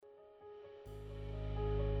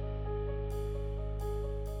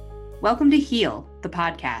Welcome to Heal, the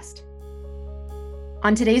podcast.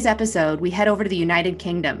 On today's episode, we head over to the United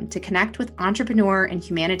Kingdom to connect with entrepreneur and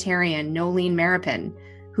humanitarian Nolene Maripin,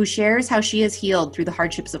 who shares how she has healed through the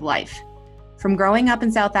hardships of life. From growing up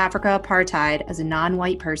in South Africa apartheid as a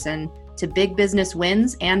non-white person, to big business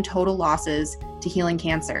wins and total losses, to healing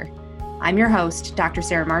cancer. I'm your host, Dr.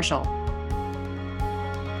 Sarah Marshall.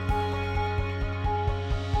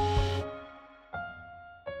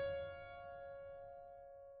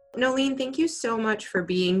 Nolene, thank you so much for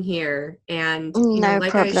being here. And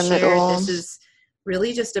like I shared, this is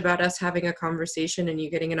really just about us having a conversation and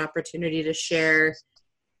you getting an opportunity to share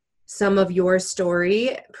some of your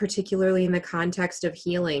story, particularly in the context of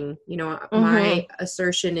healing. My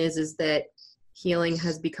assertion is that healing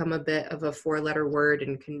has become a bit of a four-letter word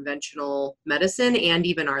in conventional medicine and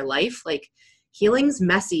even our life. Like, healing's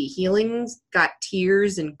messy. Healing's got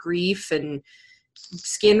tears and grief and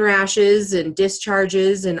skin rashes and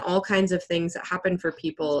discharges and all kinds of things that happen for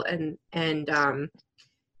people. And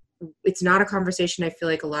it's not a conversation I feel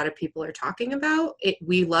like a lot of people are talking about.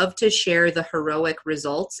 We love to share the heroic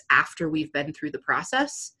results after we've been through the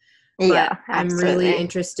process. Yeah, but I'm really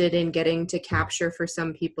interested in getting to capture for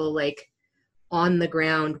some people, like, on the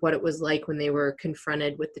ground, what it was like when they were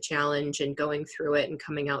confronted with the challenge and going through it and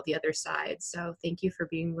coming out the other side. So thank you for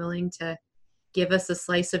being willing to give us a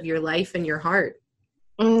slice of your life and your heart.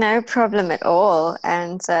 No problem at all.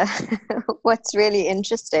 And what's really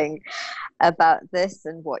interesting about this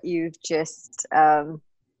and what you've just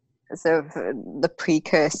sort of the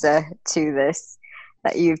precursor to this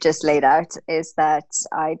that you've just laid out is that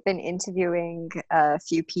I'd been interviewing a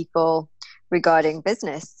few people regarding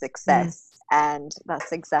business success. And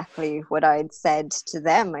that's exactly what I'd said to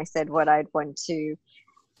them. I said what I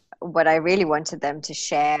really wanted them to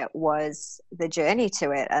share was the journey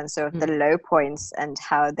to it and sort of the low points and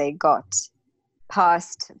how they got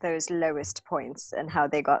past those lowest points and how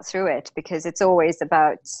they got through it, because it's always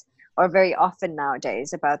about, or very often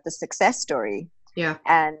nowadays, about the success story. Yeah.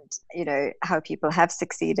 And how people have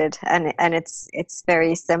succeeded, and it's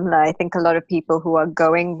very similar. I think a lot of people who are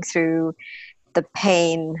going through the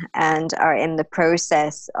pain and are in the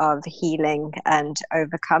process of healing and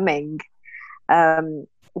overcoming,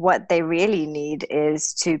 what they really need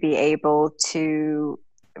is to be able to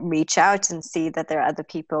reach out and see that there are other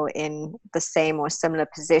people in the same or similar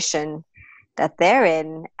position that they're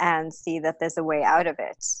in, and see that there's a way out of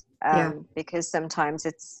it. Because sometimes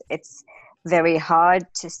it's very hard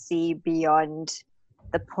to see beyond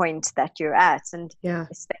the point that you're at, and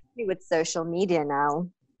especially with social media now.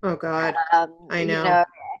 Oh God, I know.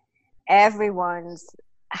 Everyone's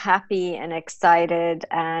happy and excited,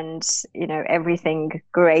 and everything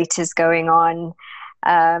great is going on,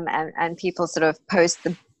 and people sort of post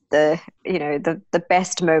the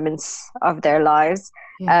best moments of their lives.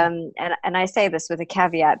 And I say this with a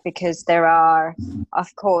caveat, because there are,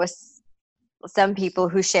 of course, some people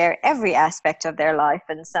who share every aspect of their life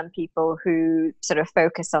and some people who sort of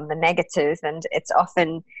focus on the negative, and it's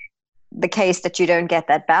often the case that you don't get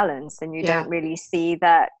that balance, and you don't really see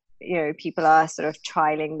that people are sort of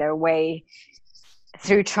trialing their way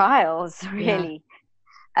through trials, really.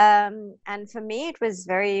 And for me, it was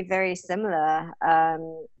very, very similar.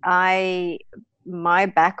 My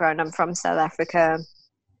background, I'm from South Africa.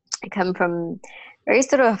 I come from very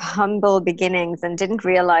sort of humble beginnings and didn't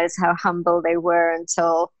realize how humble they were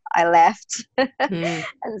until I left and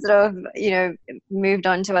sort of, moved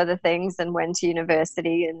on to other things and went to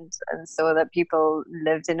university and saw that people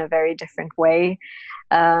lived in a very different way.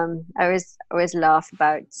 I always laugh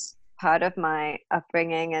about part of my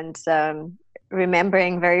upbringing and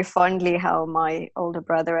remembering very fondly how my older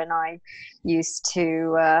brother and I used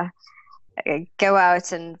to go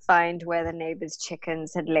out and find where the neighbors'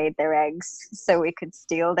 chickens had laid their eggs so we could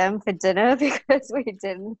steal them for dinner because we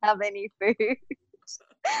didn't have any food.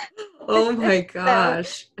 Oh my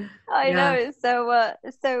gosh. I know.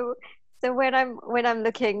 So when I'm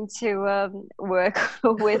looking to work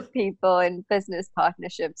with people in business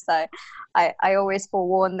partnerships, I always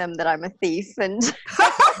forewarn them that I'm a thief. And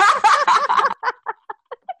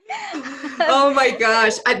oh my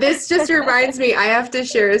gosh, this just reminds me, I have to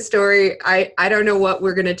share a story. I don't know what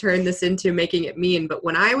we're going to turn this into, making it mean, but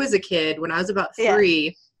when I was a kid, when I was about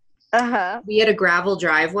 3, we had a gravel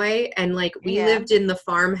driveway, and we lived in the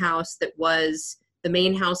farmhouse that was the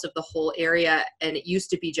main house of the whole area, and it used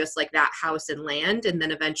to be just like that house and land, and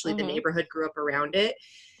then eventually the neighborhood grew up around it.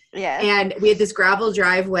 Yeah. And we had this gravel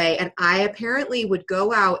driveway, and I apparently would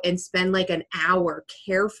go out and spend like an hour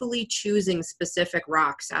carefully choosing specific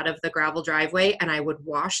rocks out of the gravel driveway, and I would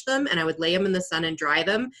wash them and I would lay them in the sun and dry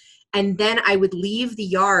them. And then I would leave the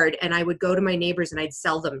yard and I would go to my neighbors and I'd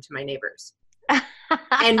sell them to my neighbors.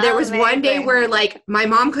 And there was one day where like my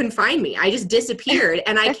mom couldn't find me. I just disappeared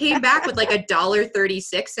and I came back with like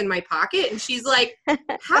 $1.36 in my pocket. And she's like,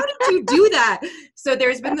 how did you do that? So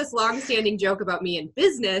there's been this long-standing joke about me in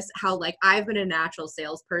business, how like I've been a natural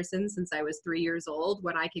salesperson since I was 3 years old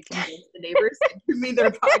when I could convince the neighbors to give me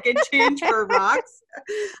their pocket change for rocks.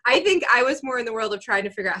 I think I was more in the world of trying to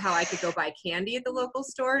figure out how I could go buy candy at the local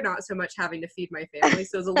store, not so much having to feed my family.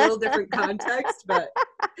 So it was a little different context, but...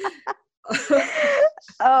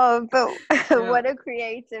 Oh, but what a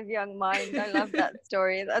creative young mind. I love that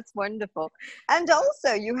story. That's wonderful. And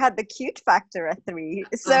also you had the cute factor at 3.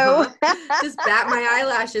 So just bat my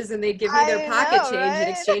eyelashes and they'd give me their pocket change in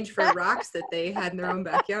exchange for rocks that they had in their own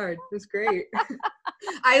backyard. It was great.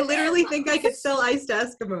 I literally think I could sell ice to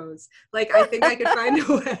Eskimos. Like, I think I could find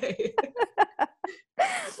a way.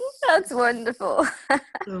 That's wonderful.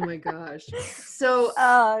 Oh my gosh. So,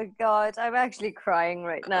 oh God, I'm actually crying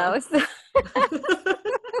right now.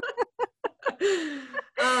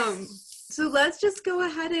 So let's just go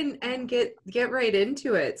ahead and get right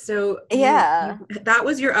into it. So yeah, that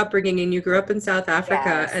was your upbringing, and you grew up in South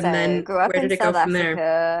Africa, and then where did it go from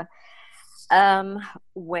there?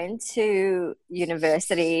 Went to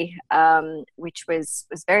university, which was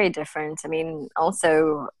very different. I mean,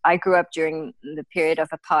 also I grew up during the period of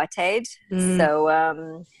apartheid,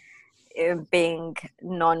 so being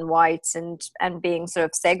non-white and being sort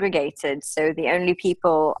of segregated. So the only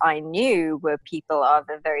people I knew were people of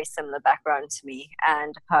a very similar background to me.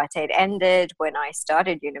 And apartheid ended when I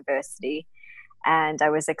started university. And I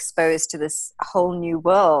was exposed to this whole new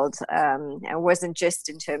world. It wasn't just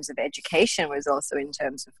in terms of education, it was also in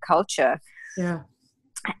terms of culture. Yeah.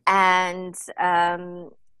 And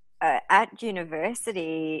at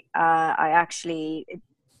university, I actually,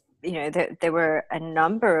 there were a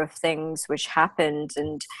number of things which happened.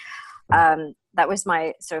 And that was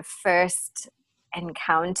my sort of first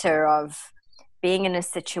encounter of being in a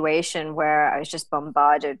situation where I was just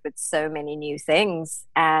bombarded with so many new things.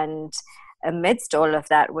 And amidst all of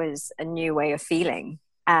that was a new way of feeling.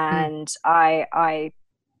 And I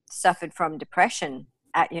suffered from depression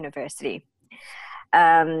at university.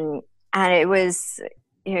 And it was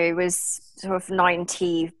sort of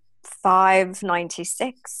 95,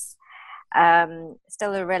 96.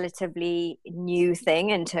 Still a relatively new thing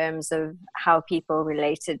in terms of how people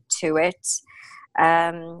related to it.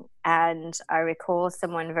 And I recall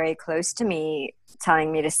someone very close to me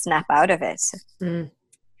telling me to snap out of it.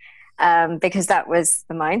 Because that was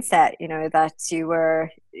the mindset, that you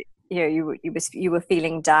were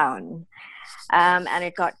feeling down. And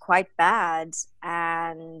it got quite bad.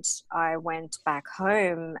 And I went back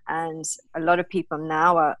home, and a lot of people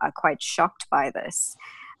now are quite shocked by this.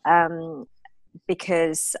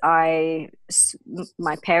 Because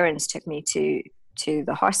my parents took me to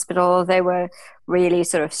the hospital. They were really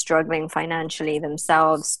sort of struggling financially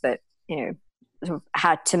themselves, but,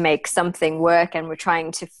 had to make something work and were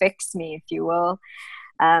trying to fix me, if you will.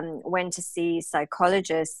 Went to see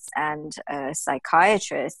psychologists and a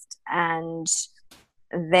psychiatrist, and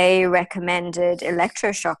they recommended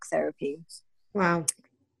electroshock therapy. Wow.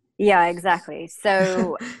 Yeah, exactly.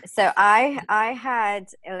 So I had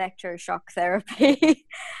electroshock therapy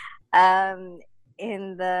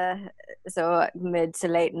in the mid to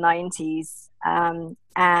late 90s,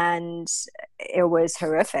 and it was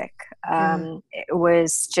horrific. It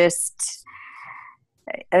was just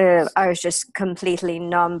I was just completely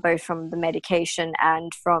numb, both from the medication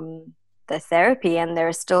and from the therapy. And there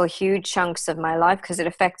are still huge chunks of my life, because it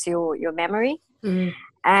affects your memory.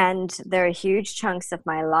 And there are huge chunks of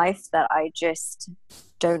my life that I just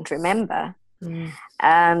don't remember.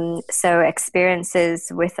 So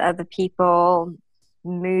experiences with other people,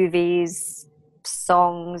 movies,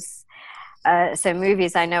 songs. So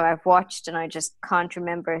movies I know I've watched and I just can't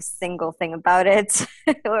remember a single thing about it,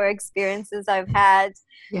 or experiences I've had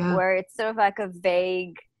where it's sort of like a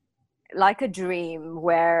vague, like a dream,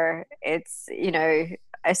 where it's,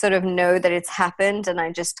 I sort of know that it's happened and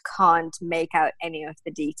I just can't make out any of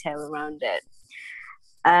the detail around it.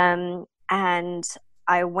 And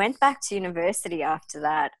I went back to university after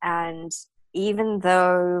that, and even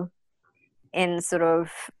though in sort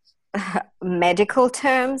of medical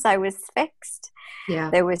terms I was fixed,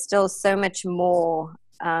 there was still so much more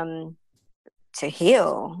to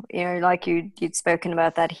heal. Like you'd spoken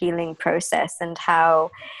about that healing process and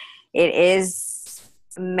how it is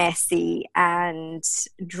messy and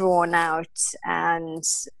drawn out, and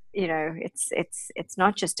it's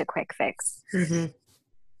not just a quick fix.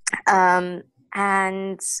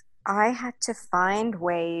 And I had to find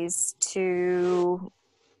ways to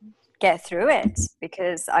get through it,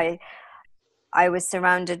 because I was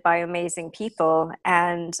surrounded by amazing people,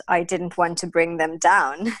 and I didn't want to bring them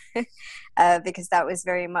down because that was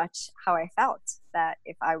very much how I felt. That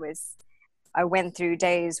if I went through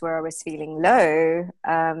days where I was feeling low,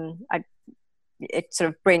 it sort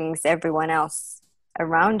of brings everyone else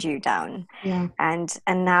around you down. Yeah. And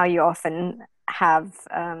now you often have,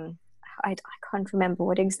 I can't remember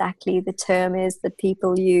what exactly the term is that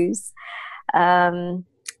people use.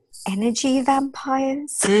 Energy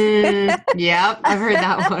vampires. Yeah, I've heard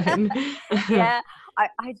that one. Yeah,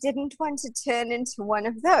 I didn't want to turn into one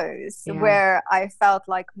of those where I felt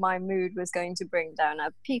like my mood was going to bring down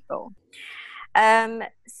other people.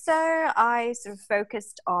 So I sort of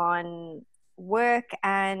focused on work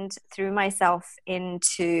and threw myself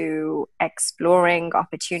into exploring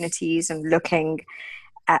opportunities and looking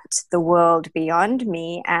at the world beyond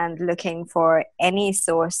me and looking for any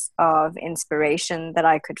source of inspiration that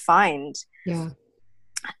I could find. Yeah.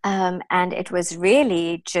 And it was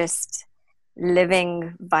really just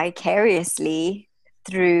living vicariously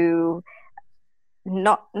through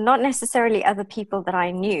not necessarily other people that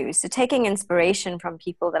I knew. So taking inspiration from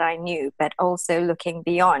people that I knew, but also looking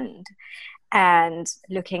beyond and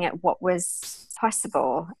looking at what was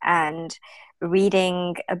possible and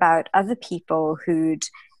reading about other people who'd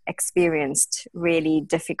experienced really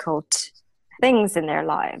difficult things in their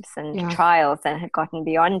lives and trials and had gotten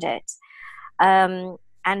beyond it,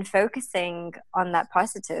 and focusing on that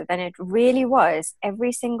positive. And it really was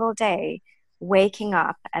every single day waking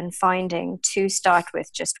up and finding to start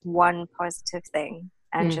with just one positive thing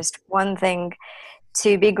and just one thing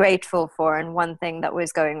to be grateful for and one thing that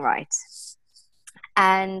was going right.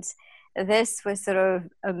 And this was sort of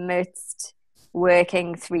amidst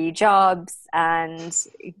working 3 jobs and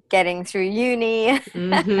getting through uni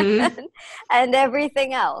and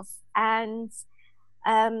everything else. And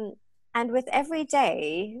with every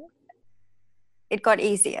day, it got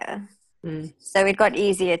easier. So it got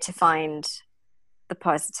easier to find the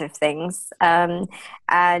positive things. And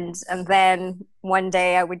then one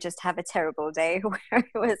day I would just have a terrible day where it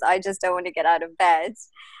was, I just don't want to get out of bed.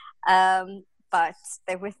 But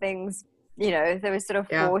there were things, there were sort of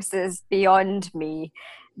forces beyond me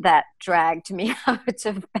that dragged me out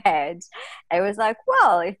of bed. It was like,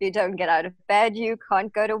 well, if you don't get out of bed, you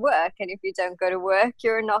can't go to work. And if you don't go to work,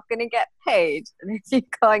 you're not going to get paid. And if you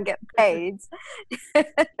can't get paid, it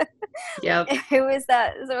was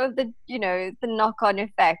that sort of the knock-on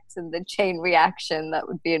effect and the chain reaction that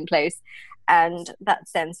would be in place, and that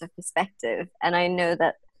sense of perspective. And I know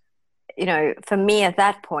that, for me at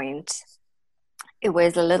that point, it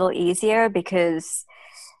was a little easier because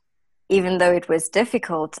even though it was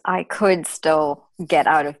difficult, I could still get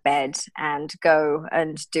out of bed and go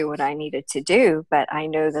and do what I needed to do. But I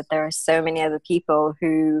know that there are so many other people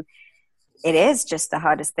who it is just the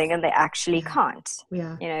hardest thing and they actually can't.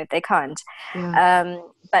 They can't.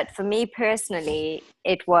 But for me personally,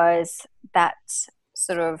 it was that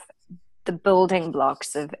sort of the building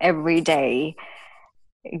blocks of every day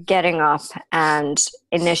getting up and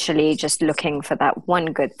initially just looking for that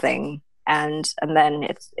one good thing, and then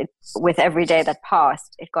it's with every day that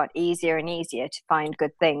passed, it got easier and easier to find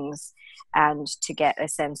good things and to get a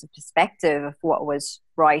sense of perspective of what was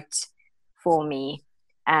right for me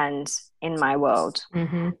and in my world.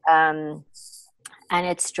 And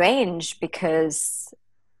it's strange because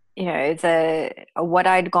what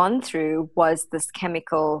I'd gone through was this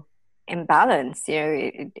chemical imbalance.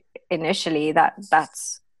 Initially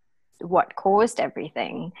that's what caused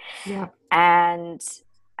everything. And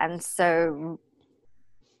so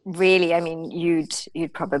really, I mean,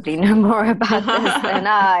 you'd probably know more about this than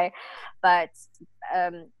I, but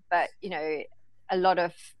a lot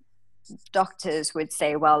of doctors would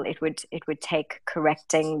say, well, it would take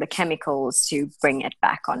correcting the chemicals to bring it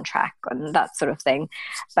back on track and that sort of thing.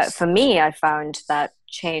 But for me, I found that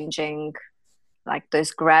changing, like those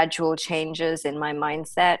gradual changes in my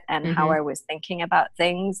mindset and how I was thinking about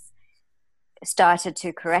things, started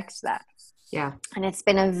to correct that. And it's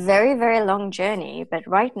been a very, very long journey. But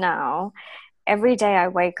right now, every day I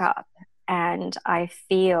wake up and I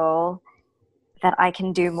feel that I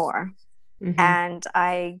can do more. And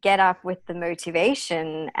I get up with the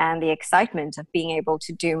motivation and the excitement of being able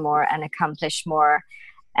to do more and accomplish more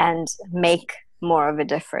and make more of a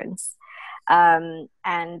difference.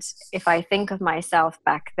 And if I think of myself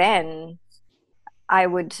back then, I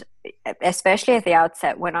would, especially at the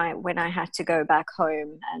outset when I had to go back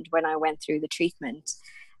home and when I went through the treatment,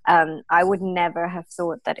 I would never have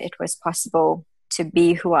thought that it was possible to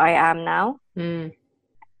be who I am now. And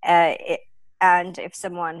if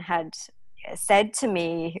someone had said to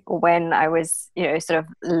me when I was, sort of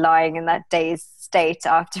lying in that dazed state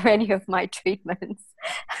after any of my treatments,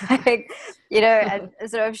 like, and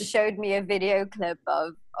sort of showed me a video clip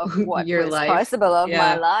of what your was life. possible of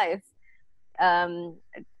my life. I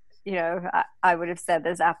would have said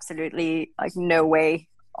there's absolutely like no way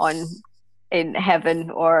in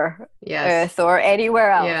heaven or earth or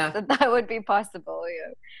anywhere else that would be possible.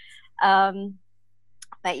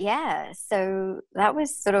 But yeah, so that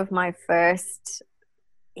was sort of my first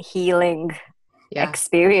healing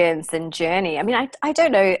experience and journey. I mean, I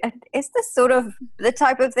don't know. Is this sort of the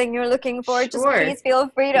type of thing you're looking for? Just please feel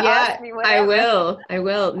free to ask me whatever. I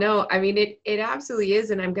will. No, I mean, it absolutely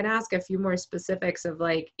is. And I'm going to ask a few more specifics of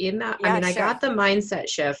like in that. I mean, I got the mindset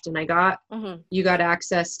shift and I got, you got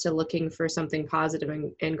access to looking for something positive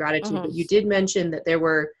and gratitude. But you did mention that there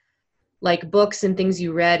were like books and things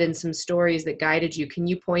you read and some stories that guided you. Can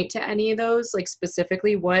you point to any of those? Like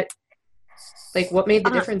specifically what made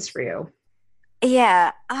the difference for you?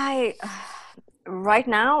 Yeah, right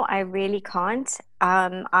now I really can't.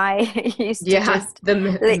 I used to just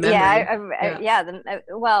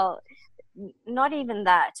well, not even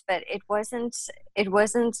that, but it wasn't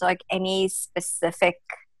like any specific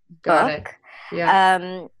book.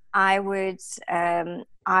 I would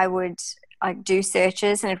like do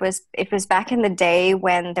searches, and it was back in the day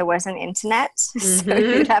when there wasn't internet, so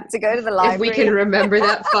you'd have to go to the library. If we can remember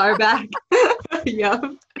that far back. Yep.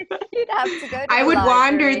 You'd have to go to I would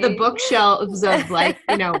wander the bookshelves of like,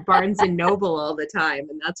 Barnes and Noble all the time.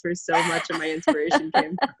 And that's where so much of my inspiration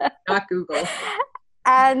came from, not Google.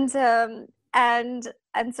 And sort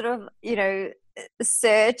of,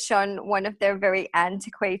 search on one of their very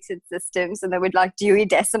antiquated systems, and they would like Dewey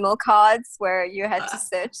Decimal cards where you had to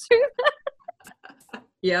search through them.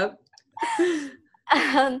 Yep.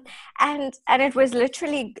 And it was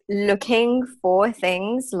literally looking for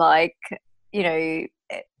things like,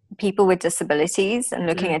 people with disabilities and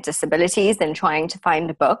looking at disabilities and trying to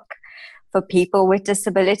find a book for people with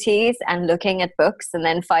disabilities and looking at books and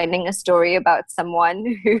then finding a story about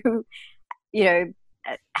someone who,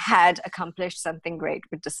 had accomplished something great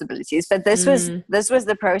with disabilities. But this was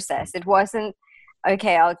the process. It wasn't,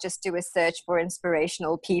 okay, I'll just do a search for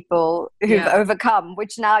inspirational people who've overcome,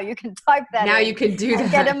 which now you can type that now in you can do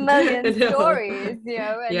and that. get a million stories,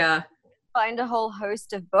 and find a whole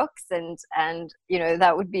host of books, and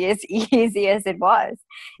that would be as easy as it was.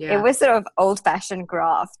 It was sort of old-fashioned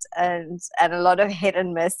graft and a lot of hit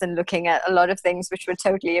and miss and looking at a lot of things which were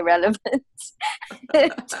totally irrelevant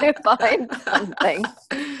to find something.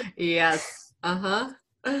 Yes.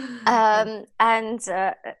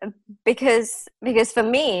 Because for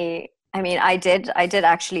me, I mean, I did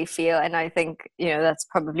actually feel, and I think, that's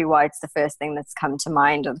probably why it's the first thing that's come to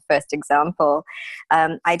mind, or the first example.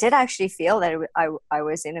 I did actually feel that I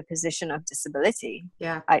was in a position of disability.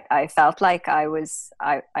 Yeah. I felt like I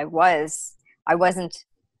wasn't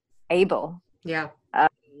able. Yeah.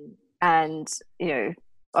 And,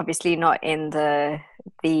 obviously not in the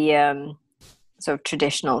sort of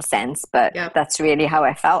traditional sense, but that's really how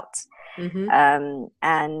I felt.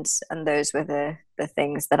 And those were the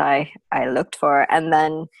things that I looked for. And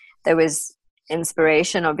then there was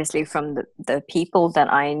inspiration, obviously, from the people that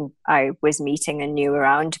I was meeting and knew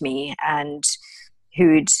around me, and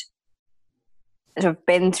who'd sort of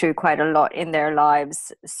been through quite a lot in their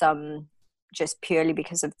lives, some just purely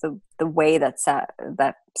because of the way that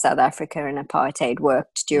South Africa and apartheid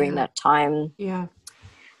worked during that time. Yeah.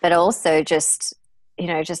 But also just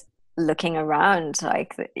looking around,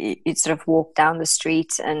 like you'd sort of walk down the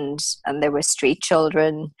street and there were street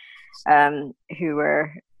children who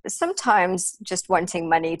were sometimes just wanting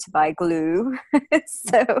money to buy glue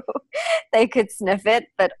so they could sniff it,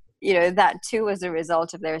 but that too was a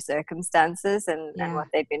result of their circumstances and what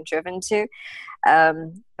they'd been driven to,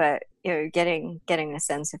 but getting a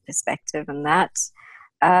sense of perspective on that.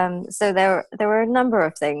 So there were a number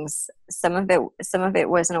of things. Some of it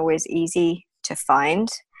wasn't always easy to find.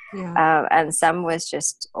 And some was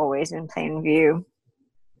just always in plain view.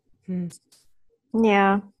 So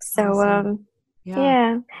awesome.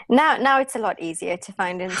 Now it's a lot easier to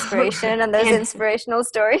find inspiration and those inspirational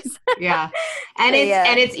stories. And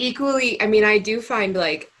it's equally, I mean, I do find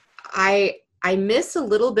like I miss a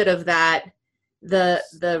little bit of that, the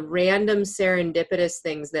random serendipitous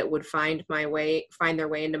things that would find their way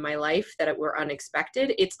into my life that were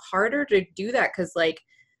unexpected. It's harder to do that because like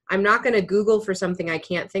I'm not going to Google for something I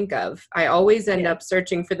can't think of. I always end up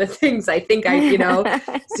searching for the things I think so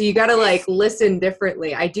you got to like listen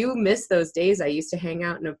differently. I do miss those days. I used to hang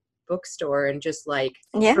out in a bookstore and just like,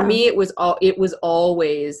 for me, it was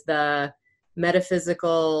always the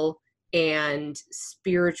metaphysical, and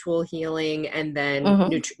spiritual healing, and then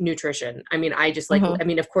nutrition. I mean, I just like, I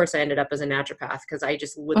mean, of course I ended up as a naturopath because I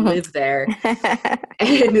just would live there.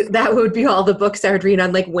 And that would be all the books I would read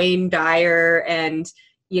on, like Wayne Dyer and,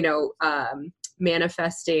 you know,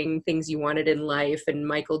 manifesting things you wanted in life, and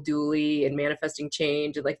Michael Dooley and manifesting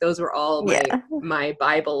change. And like, those were all my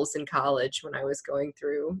Bibles in college when I was going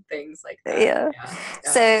through things like that.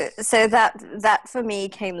 So that for me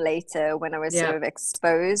came later when I was sort of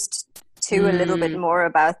exposed to a little bit more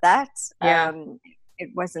about that. It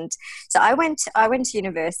wasn't, so I went to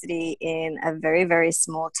university in a very, very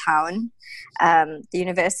small town. The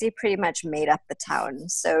university pretty much made up the town.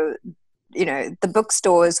 So, you know, the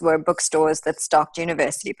bookstores were bookstores that stocked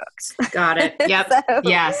university books. Got it. Yep.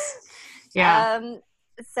 Yes. Yeah.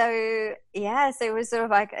 So it was sort of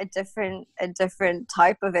like a different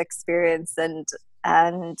type of experience, and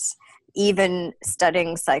even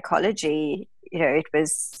studying psychology, you know, it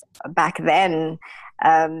was back then,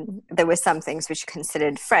 there were some things which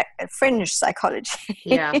considered fringe psychology.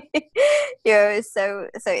 Yeah. You know, so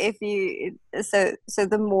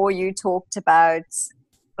the more you talked about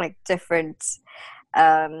like different,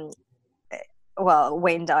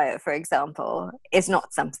 Wayne Dyer, for example, is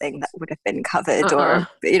not something that would have been covered, or,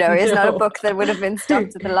 you know, is not a book that would have been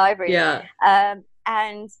stocked at the library. Yeah. And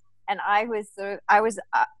I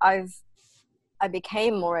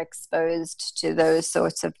became more exposed to those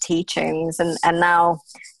sorts of teachings, and now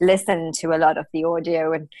listen to a lot of the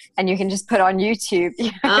audio, and you can just put on YouTube,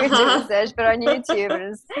 you know, do a search, put on YouTube,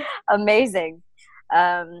 and it's amazing.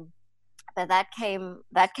 But that came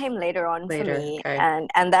later on for me, okay.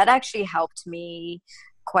 and that actually helped me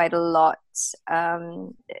quite a lot.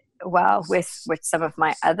 With some of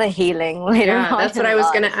my other healing later on. That's what I was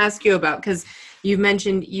going to ask you about, because you've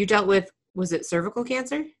mentioned you dealt with, was it cervical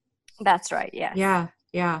cancer? That's right. Yeah.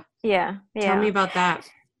 Yeah. Tell me about that.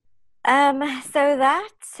 So that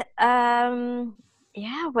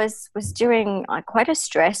was during quite a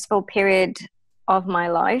stressful period of my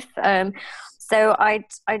life. So I'd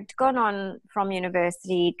gone on from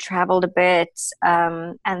university, traveled a bit,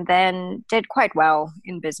 and then did quite well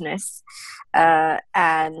in business,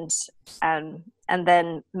 and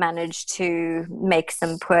then managed to make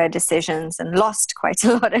some poor decisions and lost quite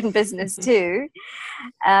a lot in business too.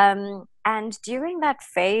 And during that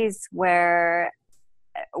phase where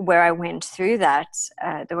I went through that,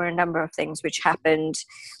 there were a number of things which happened,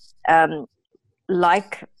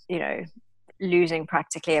 like, you know, losing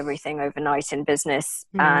practically everything overnight in business,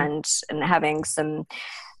 and having some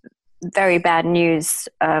very bad news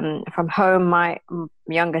from home. My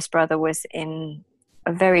youngest brother was in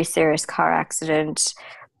a very serious car accident.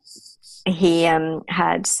 He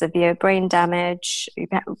had severe brain damage.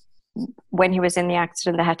 When he was in the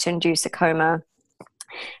accident, they had to induce a coma.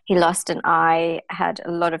 He lost an eye, had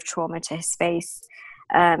a lot of trauma to his face.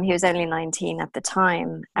 He was only 19 at the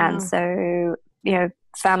time. And so, you know,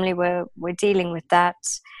 family were dealing with that.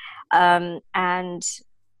 And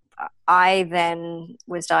I then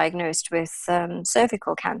was diagnosed with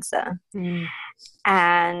cervical cancer.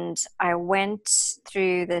 And I went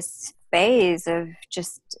through this phase of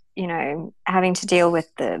just, you know, having to deal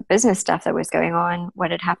with the business stuff that was going on,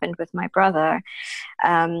 what had happened with my brother,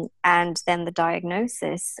 and then the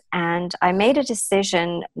diagnosis. And I made a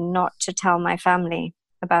decision not to tell my family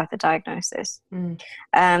about the diagnosis.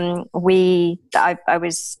 I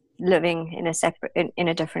was living in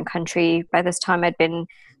a different country. By this time, I'd been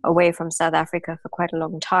away from South Africa for quite a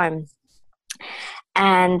long time,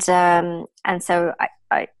 and so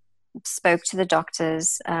I spoke to the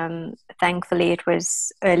doctors. Thankfully, it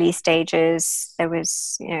was early stages. There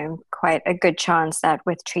was, you know, quite a good chance that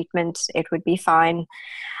with treatment it would be fine.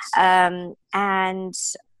 And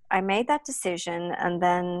I made that decision, and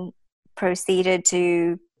then proceeded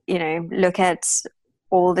to, you know, look at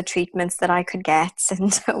all the treatments that I could get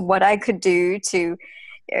and what I could do to,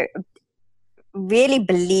 really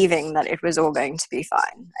believing that it was all going to be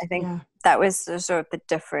fine. I think that was sort of the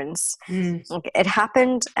difference. It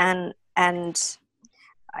happened, and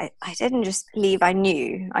I didn't just believe, I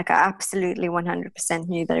knew, like I absolutely 100%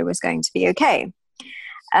 knew that it was going to be okay.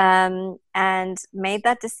 And made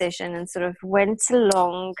that decision and sort of went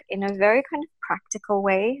along in a very kind of practical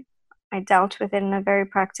way. I dealt with it in a very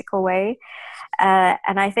practical way.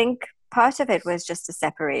 And I think part of it was just a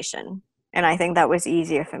separation. And I think that was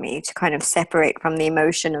easier for me to kind of separate from the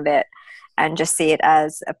emotion of it and just see it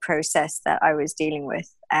as a process that I was dealing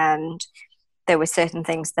with. And there were certain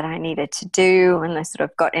things that I needed to do. And I sort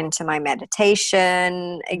of got into my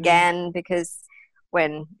meditation again, because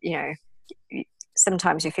when, you know,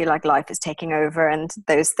 sometimes you feel like life is taking over and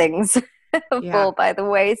those things fall by the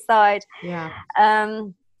wayside.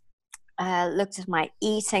 looked at my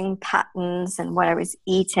eating patterns and what I was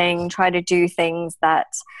eating, tried to do things that,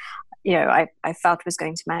 you know, I felt was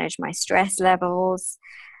going to manage my stress levels,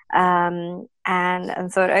 and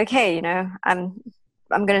thought, okay, you know, I'm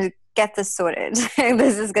going to get this sorted.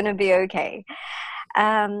 This is going to be okay.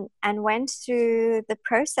 And went through the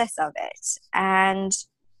process of it. And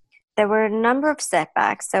there were a number of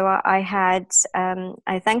setbacks. So I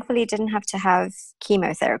thankfully didn't have to have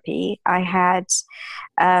chemotherapy. I had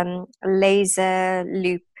laser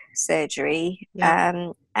loop surgery,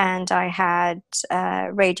 and I had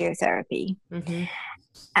radiotherapy. Mm-hmm.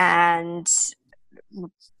 And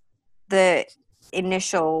the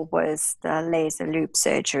initial was the laser loop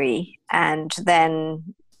surgery, and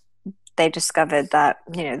then they discovered that,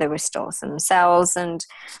 you know, there were still some cells, and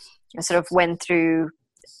I sort of went through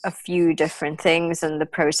a few different things, and the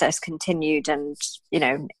process continued, and, you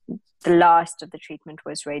know, the last of the treatment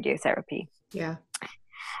was radiotherapy. Yeah.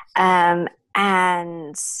 And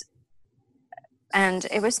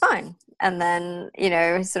it was fine. And then, you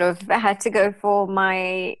know, sort of I had to go for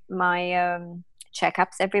my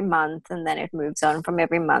checkups every month, and then it moves on from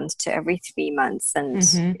every month to every 3 months, and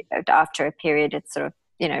mm-hmm. after a period it's sort of,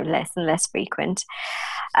 you know, less and less frequent.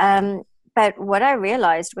 But what I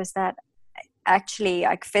realized was that actually,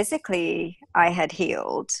 like, physically I had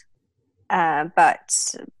healed,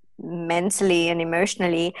 but mentally and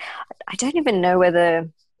emotionally, I don't even know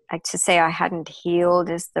whether, like, to say I hadn't healed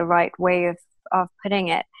is the right way of putting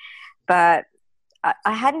it, but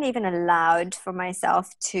I hadn't even allowed for myself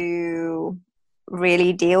to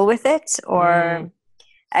really deal with it, or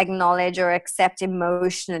acknowledge or accept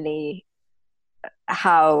emotionally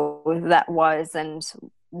how that was and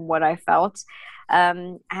what I felt.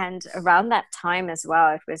 And around that time as well,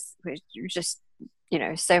 it was just, you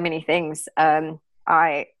know, so many things.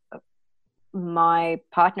 My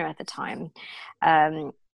partner at the time,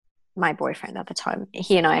 my boyfriend at the time,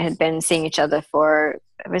 he and I had been seeing each other for,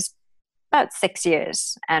 it was about 6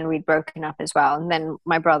 years, and we'd broken up as well. And then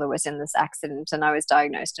my brother was in this accident, and I was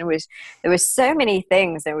diagnosed, and there was so many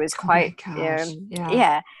things. It was quite,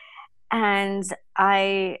 yeah. And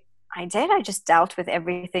I just dealt with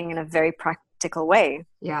everything in a very practical way.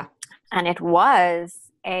 Yeah. And it was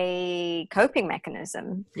a coping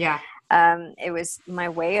mechanism. Yeah. It was my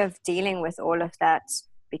way of dealing with all of that,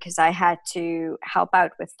 because I had to help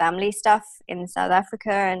out with family stuff in South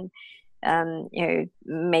Africa, and you know,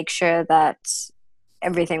 make sure that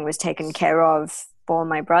everything was taken care of for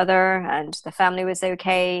my brother and the family was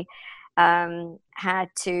okay. Had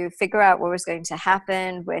to figure out what was going to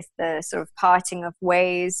happen with the sort of parting of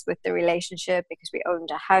ways with the relationship, because we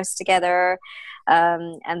owned a house together.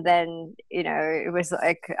 And then, you know, it was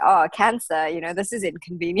like, oh, cancer, you know, this is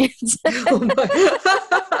inconvenient.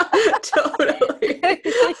 Totally.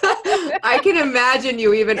 I can imagine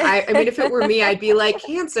you even, I mean, if it were me, I'd be like,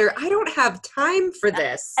 cancer, I don't have time for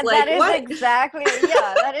this. Like,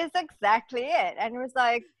 that is exactly it. And it was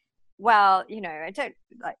like, well, you know,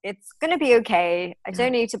 it's going to be okay. I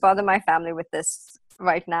don't need to bother my family with this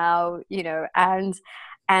right now, you know, and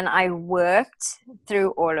I worked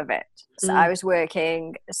through all of it. So I was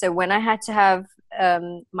working. So when I had to have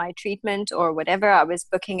my treatment or whatever, I was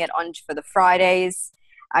booking it on for the Fridays.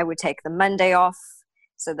 I would take the Monday off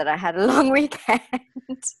so that I had a long weekend,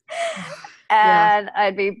 and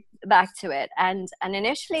I'd be back to it. And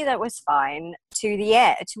initially that was fine. Toward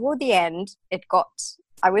the end,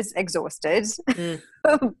 I was exhausted,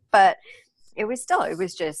 but it was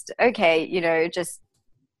just, okay, you know, just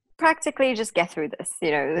practically just get through this,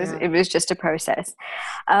 you know, it was just a process.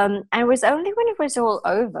 And it was only when it was all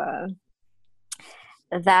over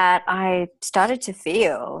that I started to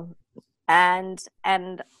feel, and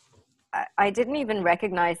I didn't even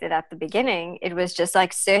recognize it at the beginning. It was just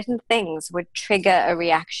like certain things would trigger a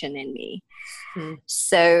reaction in me.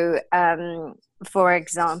 So, for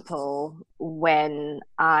example, when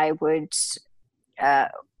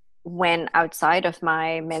outside of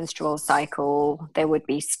my menstrual cycle there would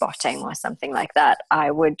be spotting or something like that,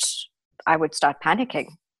 I would start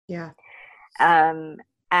panicking. Yeah.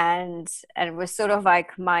 And it was sort of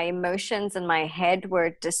like my emotions and my head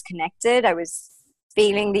were disconnected. I was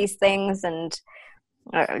feeling these things, and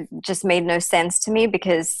just made no sense to me,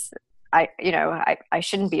 because I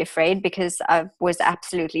shouldn't be afraid, because I was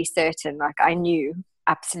absolutely certain, like I knew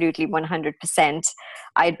absolutely 100%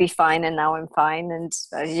 I'd be fine, and now I'm fine. And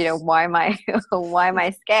you know, why am I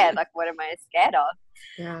scared? Like, what am I scared of?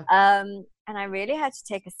 Yeah. And I really had to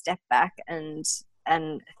take a step back and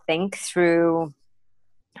think through.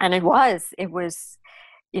 And it was,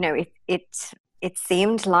 you know, it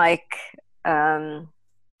seemed like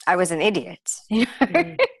I was an idiot.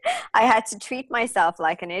 I had to treat myself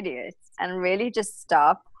like an idiot and really just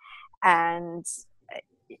stop and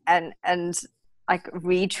like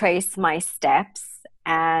retrace my steps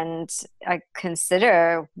and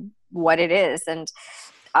consider what it is. And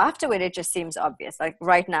afterward, it just seems obvious. Like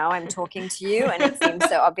right now, I'm talking to you, and it seems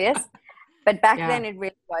so obvious. But back then, it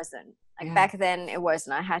really wasn't. Like back then, it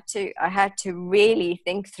wasn't. I had to really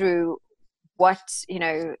think through what,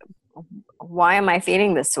 why am I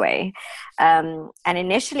feeling this way? And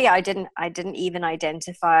initially, I didn't even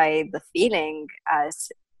identify the feeling as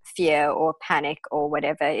fear or panic or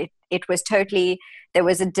whatever. It was totally, there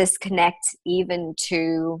was a disconnect even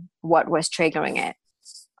to what was triggering it.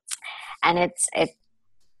 And it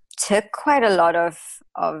took quite a lot of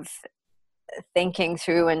thinking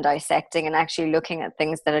through and dissecting and actually looking at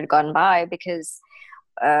things that had gone by, because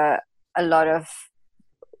a lot of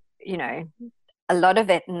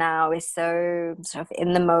it now is so sort of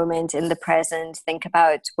in the moment, in the present. Think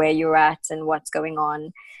about where you're at and what's going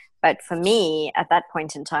on. But for me, at that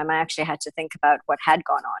point in time, I actually had to think about what had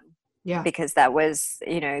gone on. Yeah. Because that was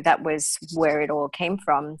where it all came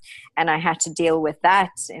from. And I had to deal with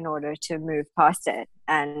that in order to move past it.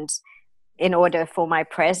 And in order for my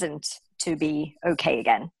present to be okay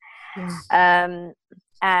again. Yeah.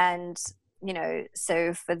 And,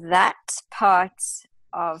 so for that part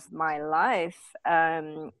of my life,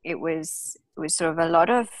 it was sort of a lot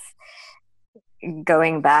of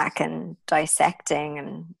going back and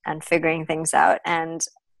dissecting and figuring things out, and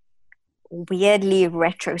weirdly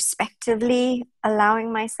retrospectively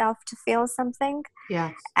allowing myself to feel something.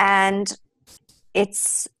 Yeah. And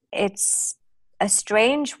it's a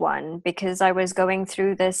strange one, because I was going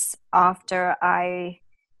through this after I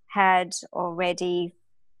had already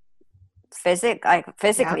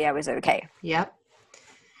physically, I was okay. Yep.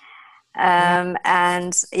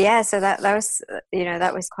 And so that was,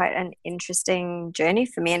 that was quite an interesting journey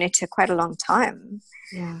for me, and it took quite a long time.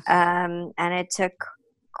 Yeah. And it took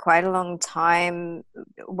quite a long time.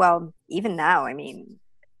 Well, even now, I mean,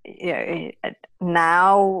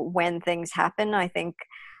 now when things happen, I think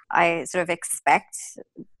I sort of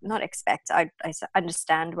I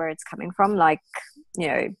understand where it's coming from. Like,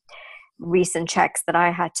 recent checks that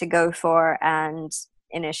I had to go for, and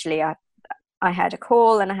initially I had a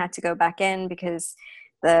call and I had to go back in because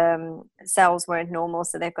the cells weren't normal,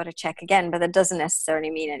 so they've got to check again. But that doesn't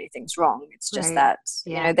necessarily mean anything's wrong. It's just that,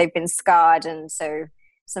 they've been scarred, and so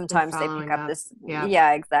sometimes they pick up this.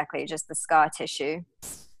 Yeah, exactly. Just the scar tissue.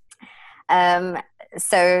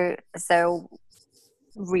 So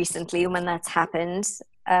recently when that's happened,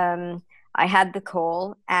 I had the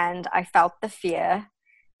call and I felt the fear.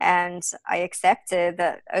 And I accepted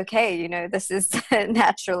that, okay, this is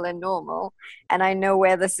natural and normal, and I know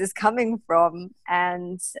where this is coming from.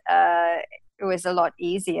 And it was a lot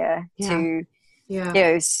easier to,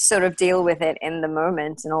 sort of deal with it in the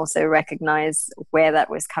moment, and also recognize where that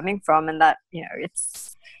was coming from, and that,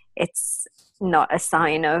 it's not a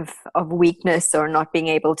sign of weakness or not being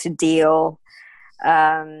able to deal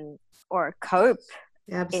or cope.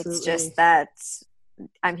 Absolutely. It's just that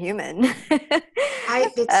I'm human.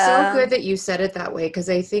 It's so good that you said it that way, because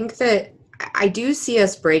I think that I do see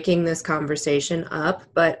us breaking this conversation up,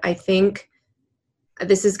 but I think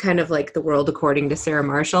this is kind of like the world according to Sarah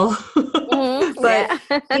Marshall. Mm-hmm. But,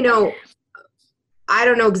 I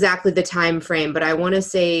don't know exactly the time frame, but I want to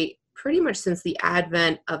say pretty much since the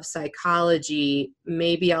advent of psychology,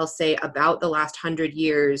 maybe I'll say about the last 100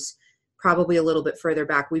 years, probably a little bit further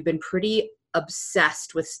back, we've been pretty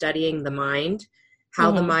obsessed with studying the mind, how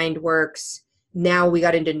the mind works. Now we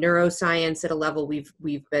got into neuroscience at a level we've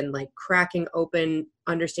been like cracking open,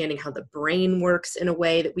 understanding how the brain works in a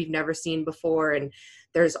way that we've never seen before. And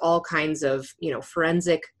there's all kinds of,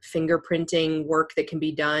 forensic fingerprinting work that can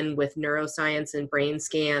be done with neuroscience and brain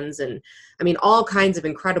scans. And I mean, all kinds of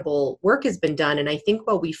incredible work has been done. And I think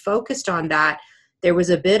while we focused on that, there was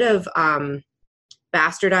a bit of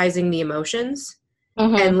bastardizing the emotions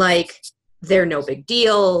and like, they're no big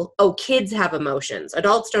deal. Oh, kids have emotions.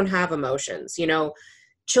 Adults don't have emotions.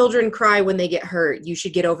 Children cry when they get hurt. You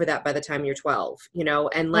should get over that by the time you're 12,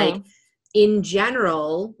 and like in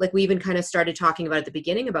general, like we even kind of started talking about at the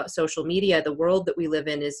beginning about social media, the world that we live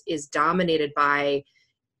in is dominated by,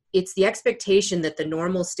 it's the expectation that the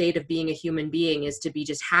normal state of being a human being is to be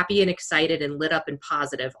just happy and excited and lit up and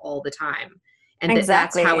positive all the time. And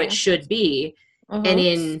exactly. That's how it should be. And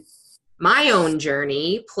in my own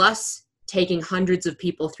journey, plus taking hundreds of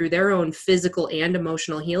people through their own physical and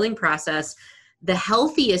emotional healing process, the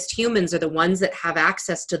healthiest humans are the ones that have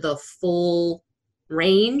access to the full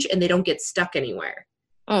range and they don't get stuck anywhere.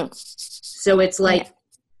 So it's like,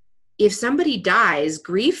 if somebody dies,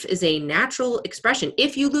 grief is a natural expression.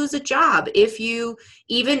 If you lose a job, if you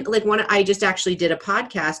even like I just actually did a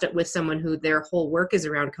podcast with someone who their whole work is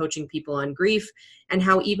around coaching people on grief, and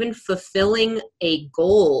how even fulfilling a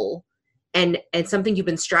goal and something you've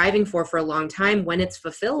been striving for a long time, when it's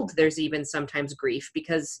fulfilled, there's even sometimes grief,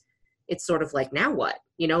 because it's sort of like, now what,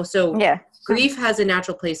 so grief has a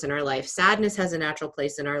natural place in our life. Sadness has a natural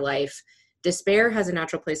place in our life. Despair has a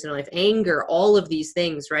natural place in our life, anger, all of these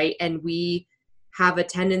things, right? And we have a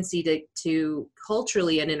tendency to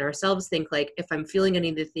culturally and in ourselves think like, if I'm feeling any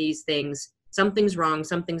of these things, something's wrong,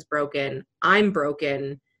 something's broken, I'm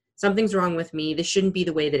broken, something's wrong with me, this shouldn't be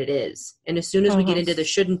the way that it is. And as soon as we get into the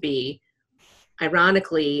shouldn't be,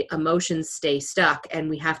 ironically, emotions stay stuck and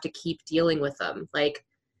we have to keep dealing with them. Like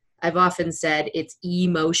I've often said, it's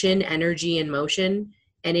emotion, energy in motion.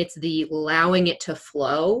 And it's the allowing it to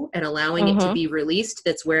flow and allowing it to be released.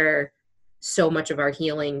 That's where so much of our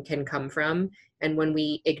healing can come from. And when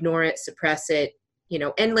we ignore it, suppress it,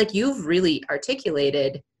 and like you've really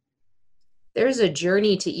articulated, there's a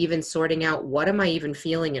journey to even sorting out, what am I even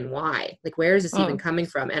feeling and why? Like, where is this even coming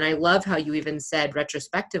from? And I love how you even said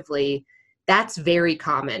retrospectively, that's very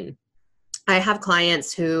common. I have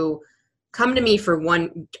clients who come to me for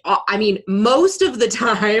most of the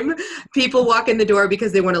time people walk in the door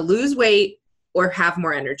because they want to lose weight or have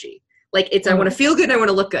more energy. Like it's, I want to feel good and I want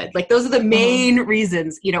to look good. Like those are the main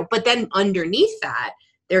reasons, but then underneath that,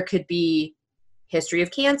 there could be history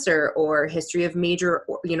of cancer or history of major,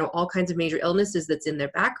 all kinds of major illnesses that's in their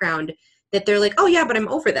background that they're like, oh yeah, but I'm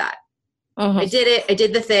over that. I did it. I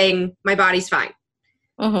did the thing. My body's fine.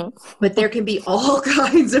 But there can be all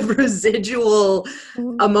kinds of residual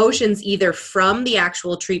emotions, either from the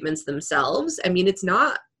actual treatments themselves. I mean, it's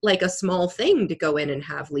not like a small thing to go in and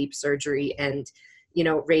have LEEP surgery and,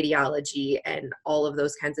 radiology and all of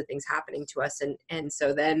those kinds of things happening to us. And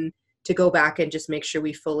so then to go back and just make sure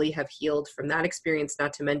we fully have healed from that experience,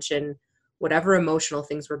 not to mention whatever emotional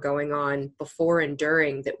things were going on before and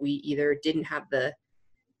during that we either didn't have the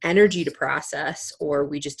energy to process or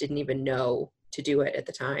we just didn't even know to do it at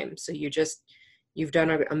the time. So you've done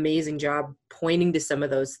an amazing job pointing to some of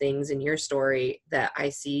those things in your story that I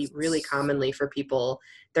see really commonly for people.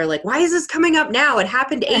 They're like, why is this coming up now? It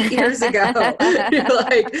happened 8 years ago. You're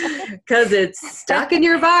like, because it's stuck in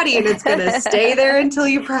your body and it's going to stay there until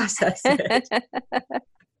you process it.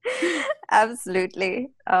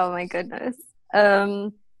 Absolutely. Oh my goodness.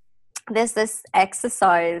 There's this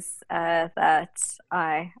exercise that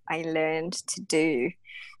I learned to do,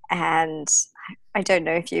 and I don't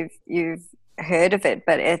know if you've heard of it,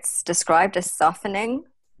 but it's described as softening.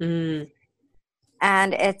 And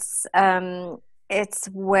it's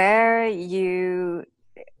where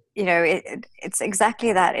it's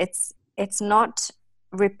exactly that. It's not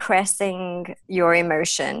repressing your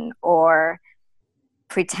emotion or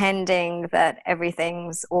pretending that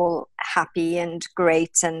everything's all happy and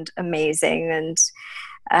great and amazing.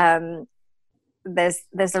 And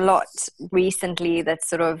there's a lot recently that's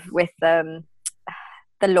sort of with the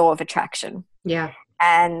law of attraction. Yeah.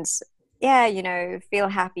 And feel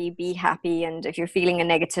happy, be happy. And if you're feeling a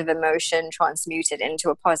negative emotion, transmute it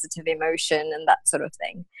into a positive emotion and that sort of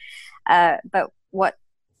thing. But what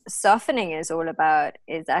softening is all about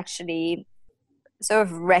is actually sort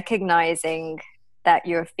of recognizing that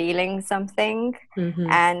you're feeling something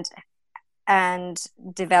and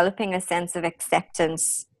developing a sense of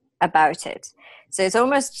acceptance about it. So it's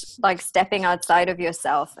almost like stepping outside of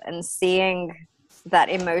yourself and seeing that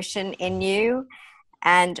emotion in you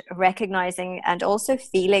and recognizing and also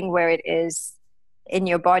feeling where it is in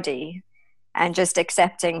your body and just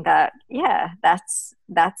accepting that, that's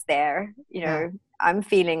there, I'm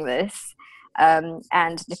feeling this.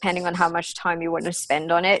 And depending on how much time you want to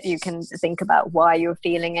spend on it, you can think about why you're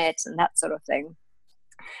feeling it and that sort of thing.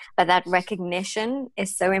 But that recognition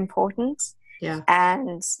is so important. Yeah.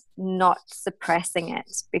 And not suppressing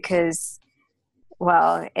it, because,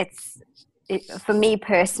 well, for me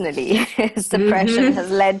personally, suppression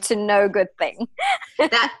has led to no good thing.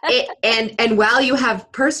 And while you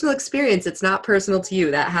have personal experience, it's not personal to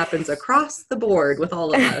you. That happens across the board with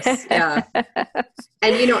all of us. Yeah.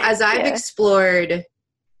 And, as I've explored,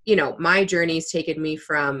 my journey's taken me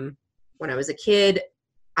from when I was a kid,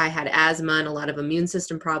 I had asthma and a lot of immune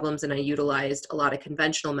system problems, and I utilized a lot of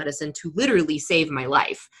conventional medicine to literally save my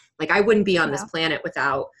life. Like I wouldn't be on this planet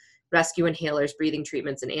without rescue inhalers, breathing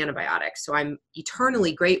treatments, and antibiotics. So I'm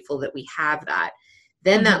eternally grateful that we have that.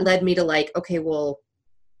 Then that led me to like, okay, well,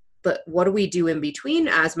 but what do we do in between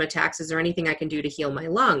asthma attacks? Is there anything I can do to heal my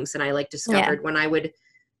lungs? And I discovered when I would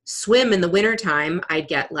swim in the wintertime, I'd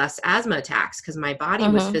get less asthma attacks because my body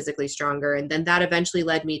was physically stronger. And then that eventually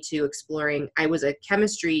led me to exploring. I was a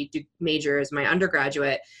chemistry major as my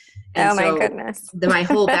undergraduate. And my goodness. My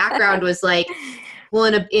whole background was like, well,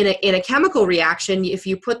 in a chemical reaction, if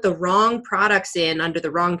you put the wrong products in under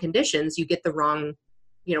the wrong conditions, you get the wrong,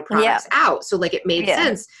 products out. So like it made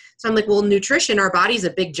sense. So I'm like, well, nutrition, our body's a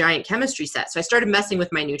big giant chemistry set. So I started messing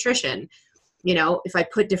with my nutrition. If I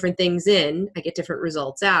put different things in, I get different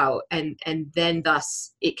results out. And then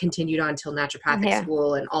thus it continued on till naturopathic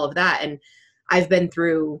school and all of that. And I've been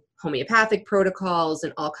through homeopathic protocols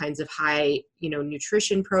and all kinds of high,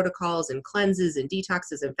 nutrition protocols and cleanses and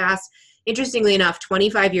detoxes and fasts. Interestingly enough,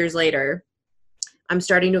 25 years later, I'm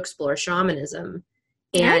starting to explore shamanism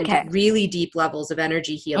and really deep levels of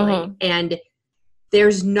energy healing. And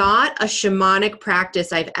there's not a shamanic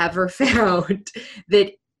practice I've ever found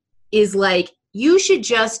that is like, you should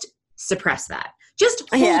just suppress that. Just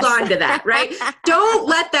hold on to that, right? Don't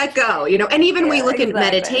let that go, and even we look at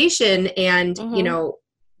meditation and,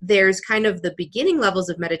 there's kind of the beginning levels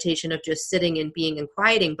of meditation of just sitting and being and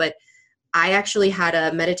quieting. But I actually had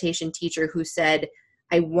a meditation teacher who said,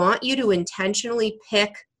 I want you to intentionally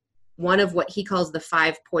pick one of what he calls the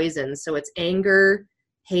 5 poisons. So it's anger,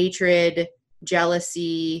 hatred,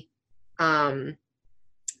 jealousy,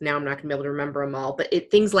 now I'm not going to be able to remember them all, but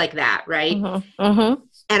things like that, right? And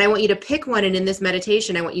I want you to pick one. And in this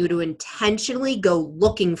meditation, I want you to intentionally go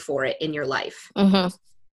looking for it in your life.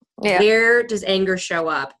 Where does anger show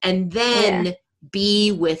up? And then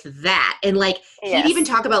be with that. And like, he'd even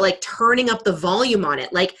talk about like turning up the volume on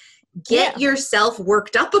it, like get yourself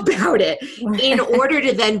worked up about it in order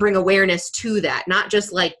to then bring awareness to that, not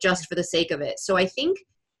just for the sake of it. So I think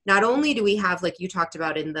not only do we have, like you talked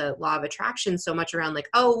about in the law of attraction, so much around like,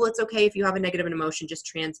 oh, well, it's okay if you have a negative emotion, just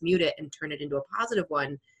transmute it and turn it into a positive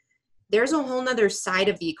one. There's a whole nother side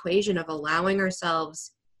of the equation of allowing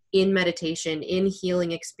ourselves in meditation, in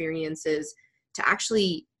healing experiences, to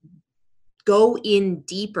actually go in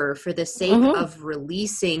deeper for the sake of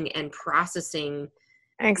releasing and processing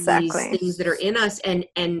these things that are in us.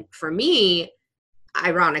 And for me,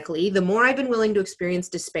 ironically, the more I've been willing to experience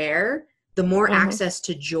despair, the more access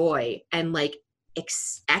to joy and like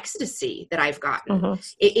ecstasy that I've gotten.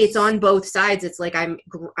 It's on both sides. It's like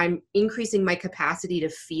I'm increasing my capacity to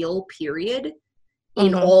feel, period,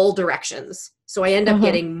 in all directions. So I end up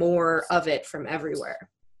getting more of it from everywhere.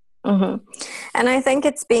 And I think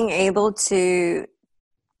it's being able to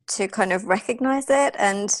kind of recognize it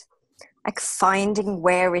and like finding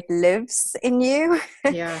where it lives in you,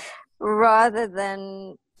 rather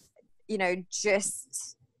than,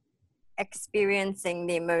 just experiencing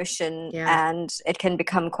the emotion and it can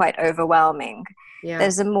become quite overwhelming.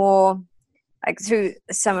 There's a more, like through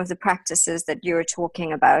some of the practices that you're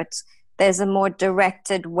talking about, there's a more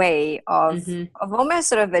directed way of almost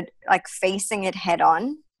sort of like facing it head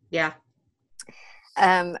on.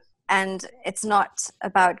 And it's not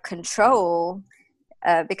about control,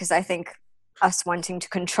 because I think us wanting to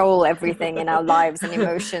control everything in our lives and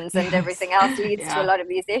emotions and everything else leads to a lot of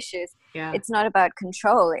these issues. It's not about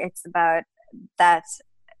control. It's about that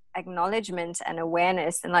acknowledgement and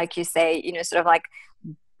awareness. And like you say, sort of like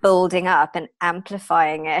building up and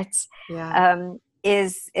amplifying it,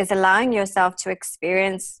 is allowing yourself to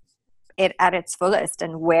experience it at its fullest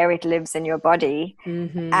and where it lives in your body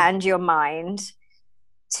and your mind,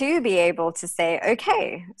 to be able to say,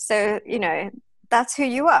 okay, so, that's who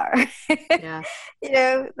you are.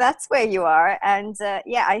 That's where you are. And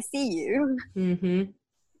I see you.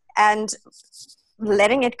 And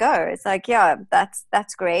letting it go. It's like,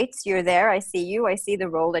 that's great. You're there. I see you. I see the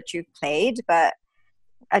role that you've played, but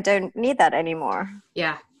I don't need that anymore.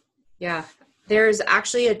 Yeah. There's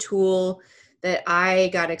actually a tool that I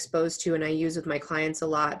got exposed to and I use with my clients a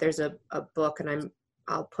lot. There's a book, and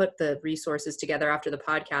I'll put the resources together after the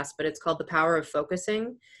podcast, but it's called The Power of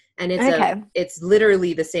Focusing. And it's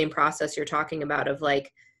literally the same process you're talking about of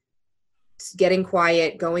like getting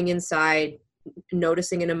quiet, going inside,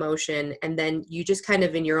 noticing an emotion. And then you just kind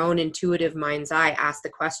of in your own intuitive mind's eye, ask the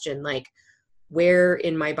question, like, where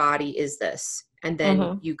in my body is this? And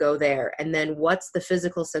then you go there. And then what's the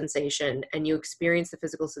physical sensation? And you experience the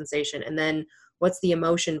physical sensation. And then what's the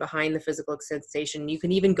emotion behind the physical sensation? You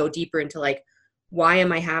can even go deeper into like, why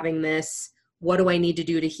am I having this? What do I need to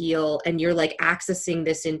do to heal? And you're like accessing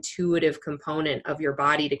this intuitive component of your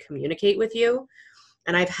body to communicate with you.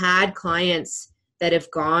 And I've had clients that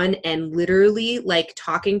have gone and literally like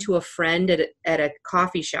talking to a friend at a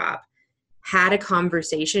coffee shop, had a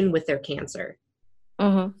conversation with their cancer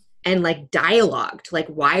and like dialogued, like,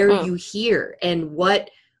 why are you here? And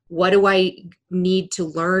what what do I need to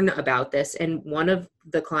learn about this? And one of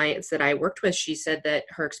the clients that I worked with, she said that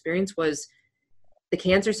her experience was the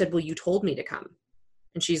cancer said, well, you told me to come.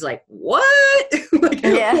 And she's like, what? Like,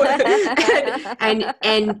 yeah. what?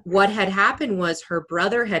 And what had happened was her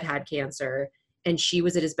brother had cancer, and she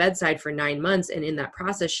was at his bedside for 9 months. And in that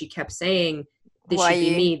process, she kept saying, this why should be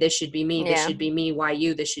you? me. This should be me. This should be me. Why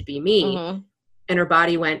you? This should be me. Mm-hmm. And her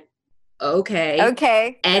body went,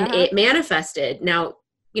 okay. And it manifested. Now,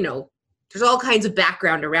 you know, there's all kinds of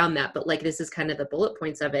background around that, but like, this is kind of the bullet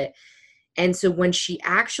points of it. And so when she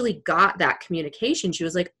actually got that communication, she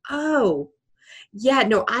was like, oh, yeah,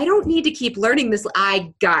 no, I don't need to keep learning this.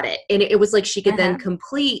 I got it. And it was like she could then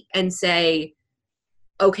complete and say,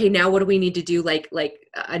 okay, now what do we need to do? Like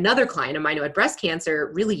another client of mine who had breast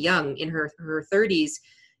cancer, really young, in her 30s,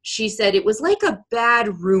 she said it was like a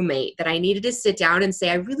bad roommate that I needed to sit down and say,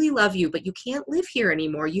 I really love you, but you can't live here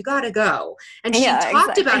anymore. You got to go. And she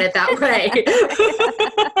talked about it that way.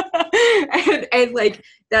 and like,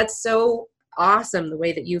 that's so awesome, the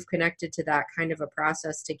way that you've connected to that kind of a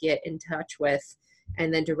process to get in touch with,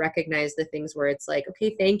 and then to recognize the things where it's like,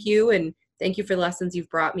 okay, thank you. And thank you for the lessons you've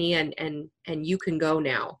brought me, and you can go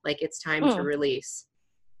now. Like, it's time to release.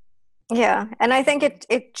 Yeah. And I think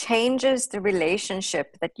it changes the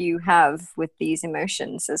relationship that you have with these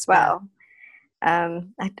emotions as well. Yeah.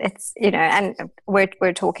 It's, you know, and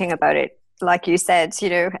we're talking about it, like you said, you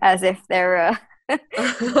know, as if they're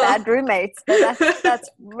bad roommates, but that's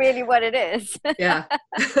really what it is. Yeah.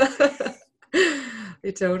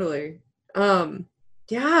 Totally.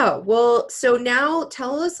 Yeah. Well, so now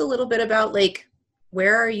tell us a little bit about, like,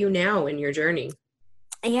 where are you now in your journey?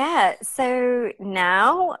 Yeah, so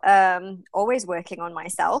now always working on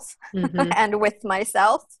myself and with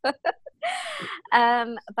myself,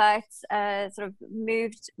 but sort of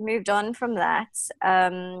moved on from that,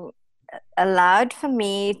 allowed for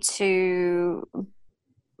me to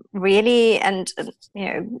really, and you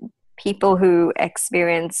know, people who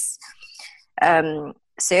experience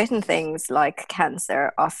certain things like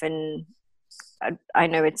cancer often, I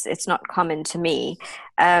know it's not common to me,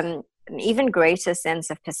 an even greater sense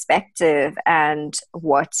of perspective and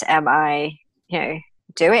what am I, you know,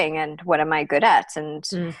 doing, and what am I good at, and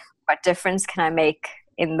what difference can I make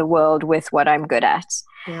in the world with what I'm good at.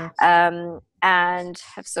 Yeah. And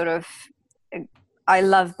have sort of, I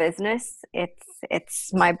love business.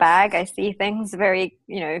 It's my bag. I see things very,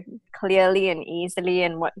 you know, clearly and easily,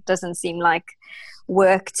 and what doesn't seem like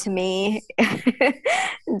work to me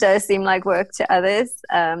does seem like work to others.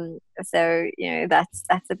 So, you know, that's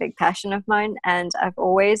a big passion of mine, and I've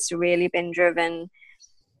always really been driven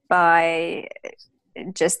by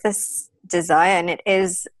just this desire, and it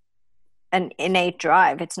is an innate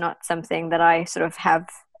drive. It's not something that I sort of have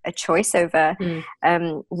a choice over,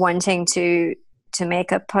 wanting to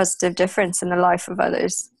make a positive difference in the life of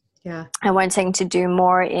others. Yeah. And wanting to do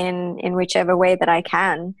more in whichever way that I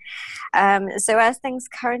can. So as things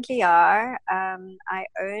currently are, I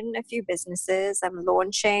own a few businesses. I'm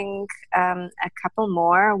launching a couple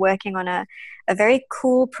more, working on a very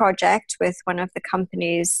cool project with one of the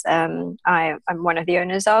companies I'm one of the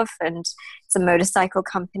owners of, and it's a motorcycle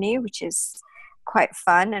company, which is quite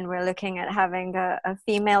fun. And we're looking at having a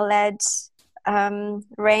female-led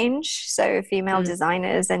range, so female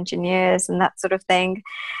designers, engineers, and that sort of thing,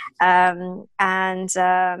 and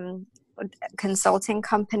consulting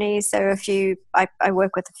companies. So I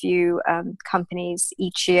work with a few companies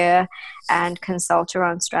each year and consult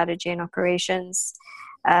around strategy and operations.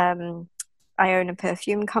 I own a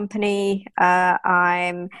perfume company.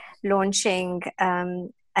 I'm launching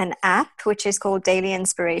an app which is called Daily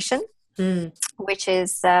Inspiration, which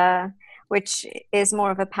is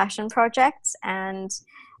more of a passion project, and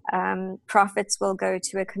profits will go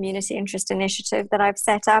to a community interest initiative that I've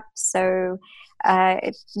set up. So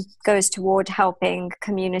it goes toward helping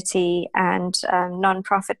community and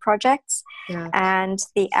non-profit projects. Yeah. And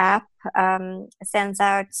the app sends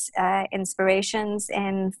out inspirations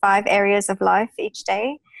in 5 areas of life each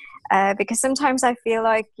day, because sometimes I feel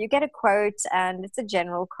like you get a quote and it's a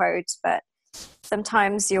general quote, but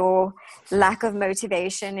sometimes your lack of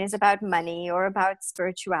motivation is about money or about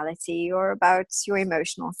spirituality or about your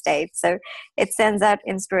emotional state. So it sends out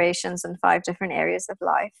inspirations in 5 different areas of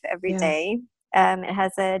life every day. It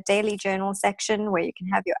has a daily journal section where you can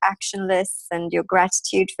have your action lists and your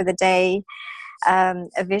gratitude for the day.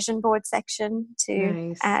 A vision board section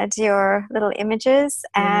to add your little images,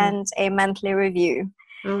 and a monthly review.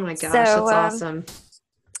 Oh my gosh, that's awesome.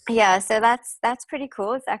 Yeah, so that's pretty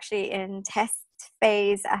cool. It's actually in test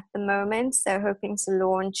phase at the moment, so hoping to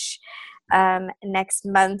launch next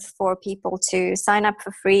month for people to sign up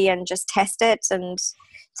for free and just test it and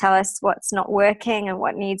tell us what's not working and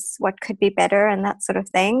what could be better and that sort of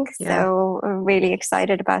thing. Yeah. So we're really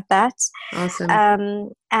excited about that.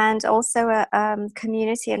 Awesome. And also a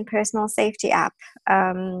community and personal safety app.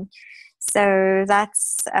 So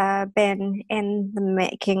that's been in the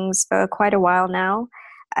makings for quite a while now,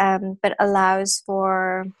 but allows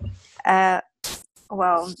for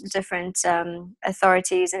different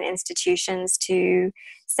authorities and institutions to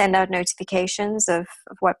send out notifications of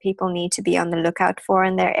what people need to be on the lookout for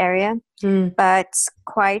in their area. But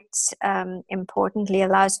quite importantly,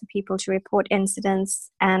 allows for people to report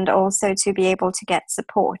incidents and also to be able to get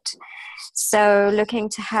support. So looking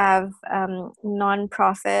to have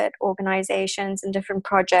non-profit organizations and different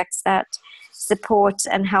projects that support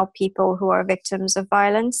and help people who are victims of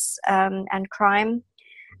violence and crime,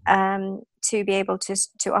 to be able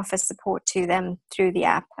to offer support to them through the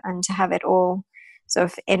app and to have it all sort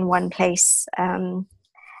of in one place. So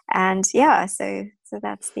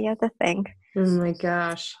that's the other thing. Oh my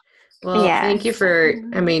gosh. Well, Thank you for,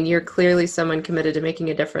 you're clearly someone committed to making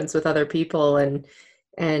a difference with other people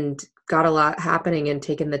and got a lot happening and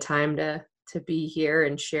taken the time to be here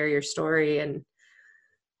and share your story and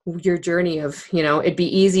your journey of, it'd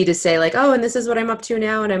be easy to say like, oh, and this is what I'm up to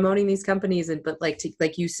now and I'm owning these companies. But like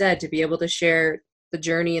you said, to be able to share the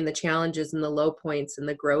journey and the challenges and the low points and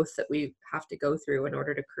the growth that we have to go through in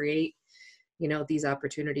order to create, these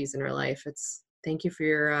opportunities in our life. Thank you for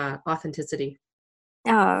your authenticity.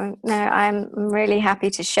 Oh, no, I'm really happy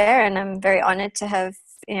to share, and I'm very honored to have,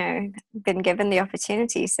 been given the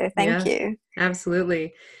opportunity. So thank you.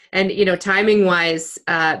 Absolutely. And, timing wise,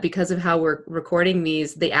 because of how we're recording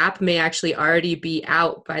these, the app may actually already be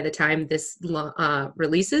out by the time this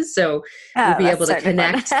releases. So we'll be able to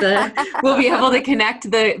connect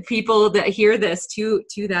the people that hear this to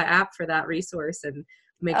that app for that resource and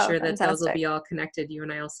make sure that those will be all connected. You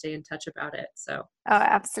and I will stay in touch about it. So. Oh,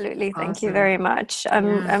 absolutely. Thank you very much.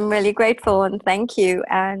 I'm really grateful and thank you.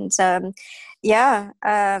 And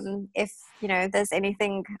if there's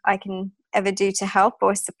anything I can ever do to help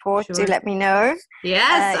or support, do let me know.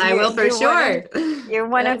 Yes, I will for sure. You're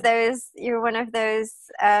one of those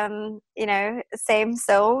same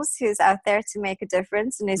souls who's out there to make a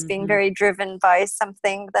difference and is being very driven by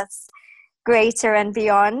something that's greater and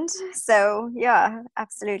beyond. So yeah,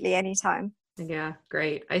 absolutely, anytime. Yeah,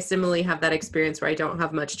 great. I similarly have that experience where I don't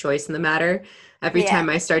have much choice in the matter. Every time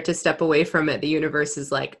I start to step away from it, the universe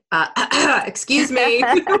is like, excuse me.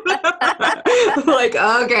 Like,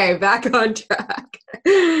 okay, back on track.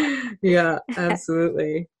 Yeah,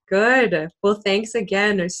 absolutely. Good. Well, thanks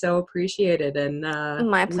again. I so appreciate it. And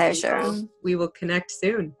my pleasure. We will connect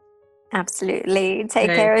soon. Absolutely. Take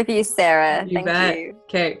care of you, Sarah. Thank you.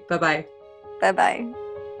 Okay, bye-bye. Bye-bye.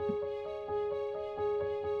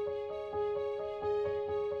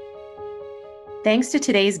 Thanks to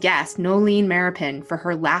today's guest, Nolene Maripin, for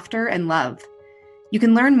her laughter and love. You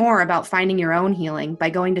can learn more about finding your own healing by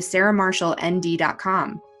going to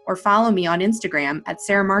sarahmarshallnd.com or follow me on Instagram at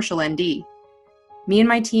sarahmarshallnd. Me and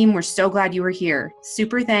my team were so glad you were here.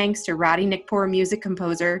 Super thanks to Roddy Nickpour, music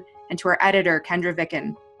composer, and to our editor, Kendra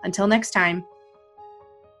Vicken. Until next time.